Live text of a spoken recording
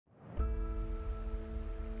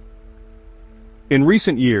In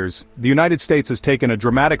recent years, the United States has taken a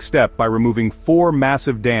dramatic step by removing 4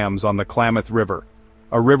 massive dams on the Klamath River,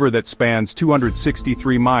 a river that spans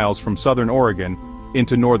 263 miles from southern Oregon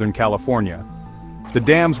into northern California. The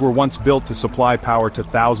dams were once built to supply power to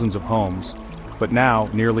thousands of homes, but now,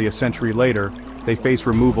 nearly a century later, they face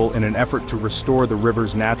removal in an effort to restore the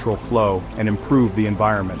river's natural flow and improve the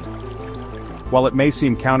environment. While it may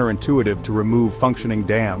seem counterintuitive to remove functioning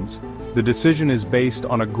dams, the decision is based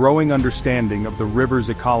on a growing understanding of the river's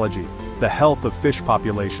ecology, the health of fish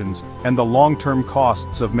populations, and the long-term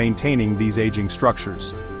costs of maintaining these aging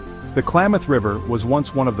structures. The Klamath River was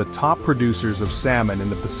once one of the top producers of salmon in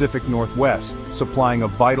the Pacific Northwest, supplying a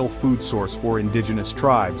vital food source for indigenous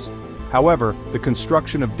tribes. However, the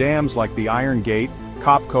construction of dams like the Iron Gate,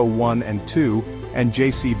 Copco 1 and 2, and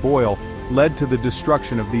J.C. Boyle led to the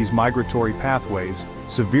destruction of these migratory pathways,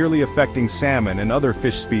 severely affecting salmon and other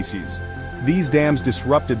fish species. These dams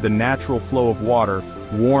disrupted the natural flow of water,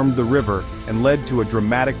 warmed the river, and led to a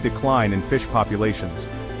dramatic decline in fish populations.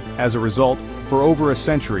 As a result, for over a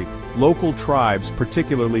century, local tribes,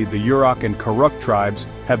 particularly the Yurok and Karuk tribes,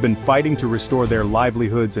 have been fighting to restore their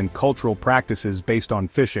livelihoods and cultural practices based on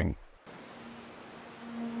fishing.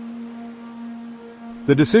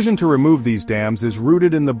 The decision to remove these dams is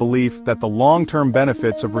rooted in the belief that the long-term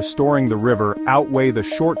benefits of restoring the river outweigh the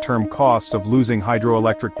short-term costs of losing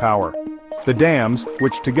hydroelectric power. The dams,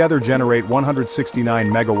 which together generate 169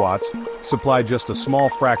 megawatts, supply just a small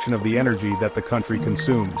fraction of the energy that the country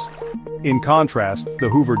consumes. In contrast, the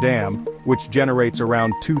Hoover Dam, which generates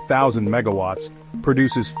around 2,000 megawatts,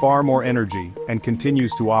 produces far more energy and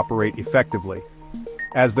continues to operate effectively.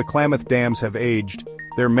 As the Klamath dams have aged,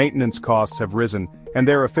 their maintenance costs have risen, and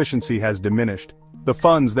their efficiency has diminished. The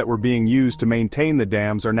funds that were being used to maintain the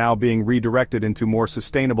dams are now being redirected into more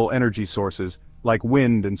sustainable energy sources, like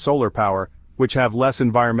wind and solar power, which have less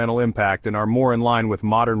environmental impact and are more in line with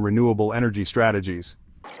modern renewable energy strategies.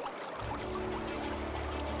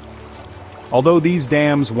 Although these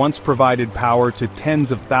dams once provided power to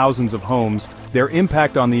tens of thousands of homes, their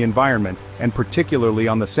impact on the environment, and particularly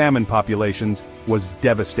on the salmon populations, was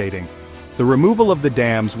devastating. The removal of the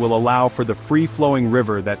dams will allow for the free-flowing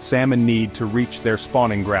river that salmon need to reach their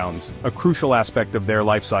spawning grounds, a crucial aspect of their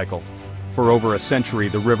life cycle. For over a century,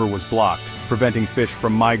 the river was blocked, preventing fish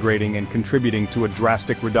from migrating and contributing to a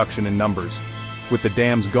drastic reduction in numbers. With the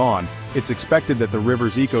dams gone, it's expected that the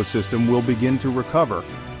river's ecosystem will begin to recover,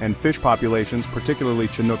 and fish populations, particularly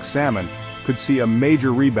Chinook salmon, could see a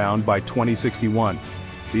major rebound by 2061.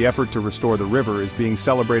 The effort to restore the river is being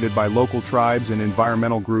celebrated by local tribes and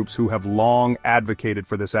environmental groups who have long advocated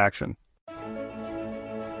for this action.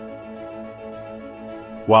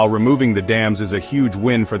 While removing the dams is a huge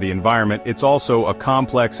win for the environment, it's also a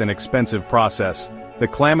complex and expensive process. The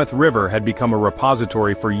Klamath River had become a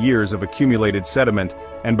repository for years of accumulated sediment,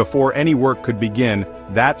 and before any work could begin,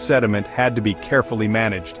 that sediment had to be carefully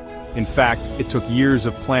managed. In fact, it took years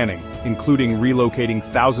of planning, including relocating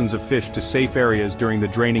thousands of fish to safe areas during the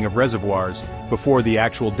draining of reservoirs, before the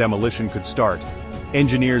actual demolition could start.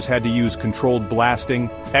 Engineers had to use controlled blasting,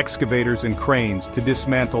 excavators and cranes to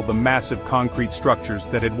dismantle the massive concrete structures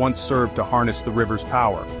that had once served to harness the river's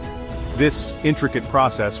power. This intricate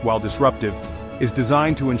process, while disruptive, is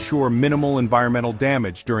designed to ensure minimal environmental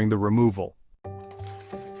damage during the removal.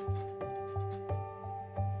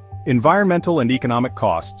 Environmental and economic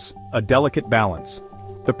costs, a delicate balance.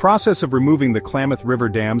 The process of removing the Klamath River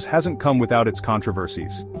dams hasn't come without its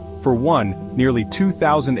controversies. For one, nearly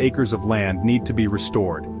 2,000 acres of land need to be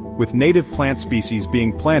restored, with native plant species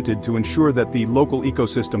being planted to ensure that the local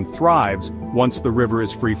ecosystem thrives once the river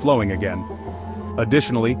is free-flowing again.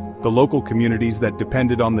 Additionally, the local communities that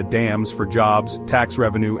depended on the dams for jobs, tax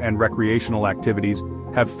revenue, and recreational activities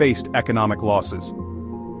have faced economic losses.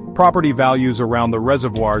 Property values around the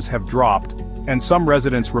reservoirs have dropped, and some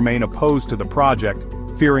residents remain opposed to the project,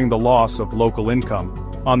 fearing the loss of local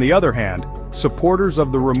income. On the other hand, supporters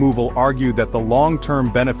of the removal argue that the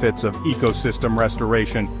long-term benefits of ecosystem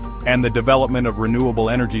restoration and the development of renewable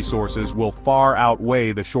energy sources will far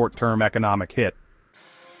outweigh the short-term economic hit.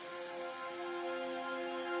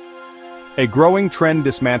 A growing trend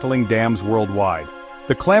dismantling dams worldwide.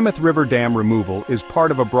 The Klamath River Dam removal is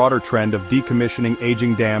part of a broader trend of decommissioning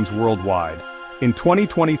aging dams worldwide. In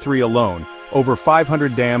 2023 alone, over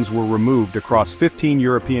 500 dams were removed across 15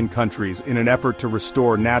 European countries in an effort to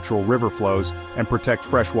restore natural river flows and protect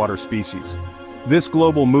freshwater species. This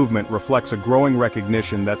global movement reflects a growing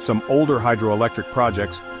recognition that some older hydroelectric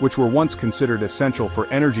projects, which were once considered essential for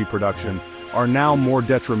energy production, are now more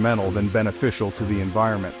detrimental than beneficial to the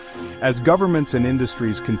environment. As governments and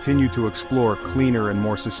industries continue to explore cleaner and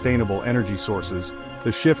more sustainable energy sources,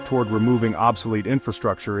 the shift toward removing obsolete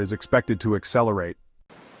infrastructure is expected to accelerate.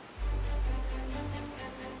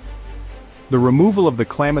 The removal of the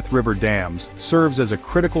Klamath River dams serves as a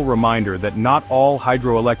critical reminder that not all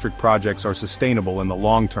hydroelectric projects are sustainable in the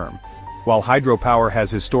long term. While hydropower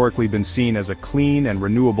has historically been seen as a clean and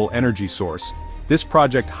renewable energy source, this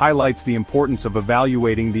project highlights the importance of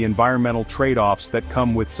evaluating the environmental trade-offs that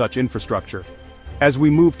come with such infrastructure. As we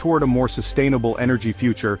move toward a more sustainable energy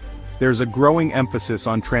future, there's a growing emphasis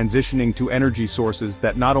on transitioning to energy sources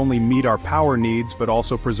that not only meet our power needs but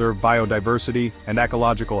also preserve biodiversity and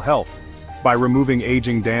ecological health. By removing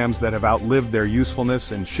aging dams that have outlived their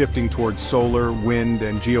usefulness and shifting towards solar, wind,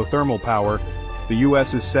 and geothermal power, the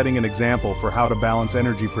U.S. is setting an example for how to balance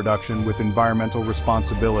energy production with environmental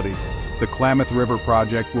responsibility. The Klamath River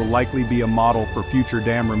project will likely be a model for future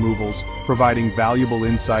dam removals, providing valuable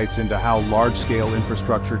insights into how large-scale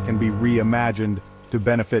infrastructure can be reimagined to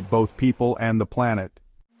benefit both people and the planet.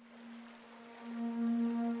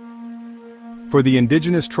 For the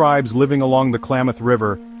indigenous tribes living along the Klamath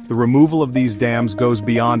River, the removal of these dams goes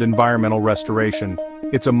beyond environmental restoration.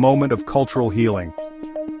 It's a moment of cultural healing.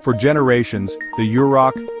 For generations, the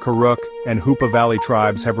Yurok, Karuk, and Hoopa Valley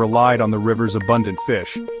tribes have relied on the river's abundant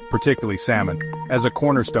fish, particularly salmon, as a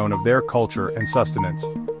cornerstone of their culture and sustenance.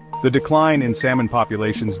 The decline in salmon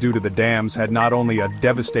populations due to the dams had not only a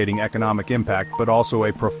devastating economic impact but also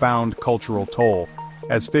a profound cultural toll,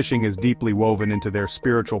 as fishing is deeply woven into their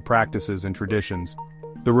spiritual practices and traditions.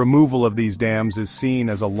 The removal of these dams is seen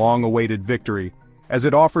as a long-awaited victory, as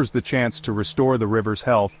it offers the chance to restore the river's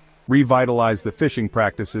health, revitalize the fishing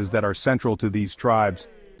practices that are central to these tribes,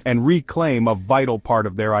 and reclaim a vital part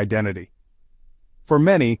of their identity. For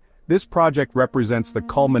many, this project represents the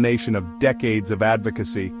culmination of decades of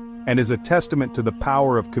advocacy, and is a testament to the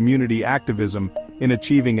power of community activism in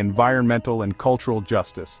achieving environmental and cultural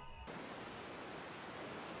justice.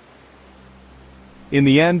 In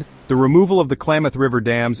the end, the removal of the Klamath River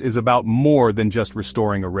dams is about more than just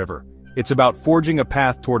restoring a river. It's about forging a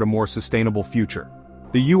path toward a more sustainable future.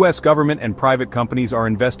 The U.S. government and private companies are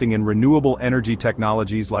investing in renewable energy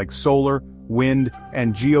technologies like solar, wind,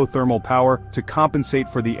 and geothermal power to compensate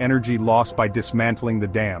for the energy lost by dismantling the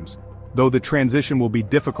dams. Though the transition will be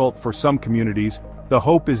difficult for some communities, the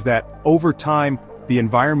hope is that, over time, the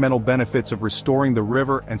environmental benefits of restoring the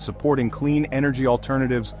river and supporting clean energy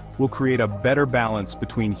alternatives will create a better balance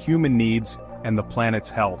between human needs and the planet's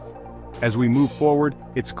health. As we move forward,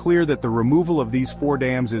 it's clear that the removal of these 4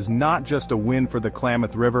 dams is not just a win for the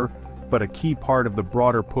Klamath River, but a key part of the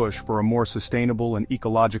broader push for a more sustainable and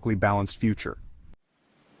ecologically balanced future.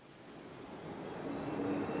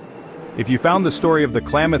 If you found the story of the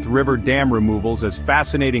Klamath River dam removals as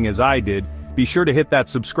fascinating as I did, be sure to hit that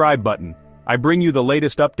subscribe button. I bring you the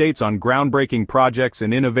latest updates on groundbreaking projects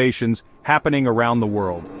and innovations happening around the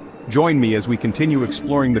world. Join me as we continue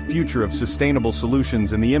exploring the future of sustainable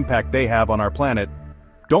solutions and the impact they have on our planet.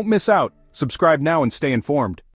 Don't miss out, subscribe now and stay informed.